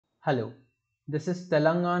Hello, this is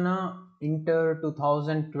Telangana Inter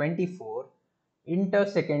 2024 Inter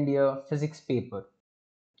Second Year Physics paper.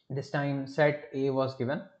 This time set A was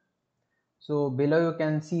given. So below you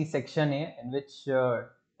can see section A in which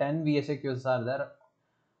 10 VSAQs are there,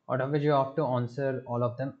 out of which you have to answer all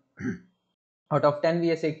of them. Out of 10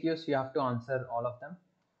 VSAQs you have to answer all of them.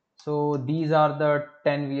 So these are the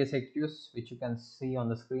 10 VSAQs which you can see on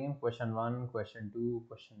the screen. Question 1, question 2,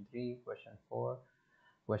 question 3, question 4,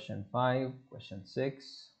 question 5, question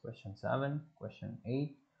 6, question 7, question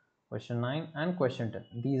 8, question 9 and question 10.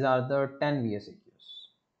 These are the 10 VSAQs.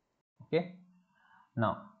 Okay.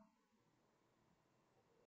 Now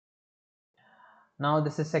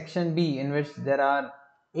this is section B in which there are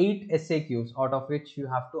 8 SAQs out of which you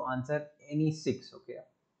have to answer any 6. Okay.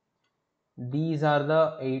 These are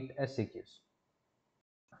the 8 SAQs.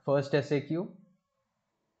 First SAQ,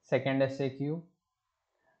 second SAQ,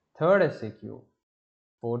 third SAQ,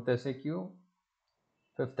 fourth SAQ,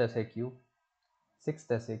 fifth SAQ, sixth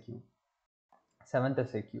SAQ, seventh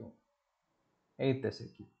SAQ, eighth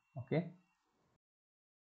SAQ. Okay.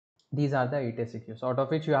 These are the 8 SAQs out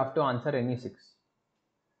of which you have to answer any 6.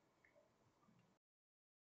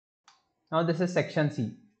 Now this is section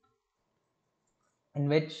C in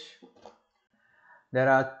which there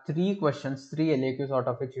are 3 questions, 3 LAQs out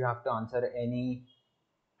of which you have to answer any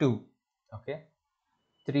 2. Okay.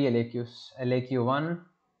 3 LAQs, LAQ 1,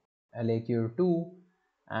 LAQ 2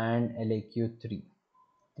 and LAQ 3.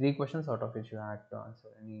 3 questions out of which you have to answer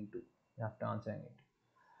any 2. You have to answer any 2.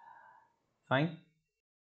 Fine.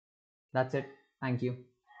 That's it. Thank you.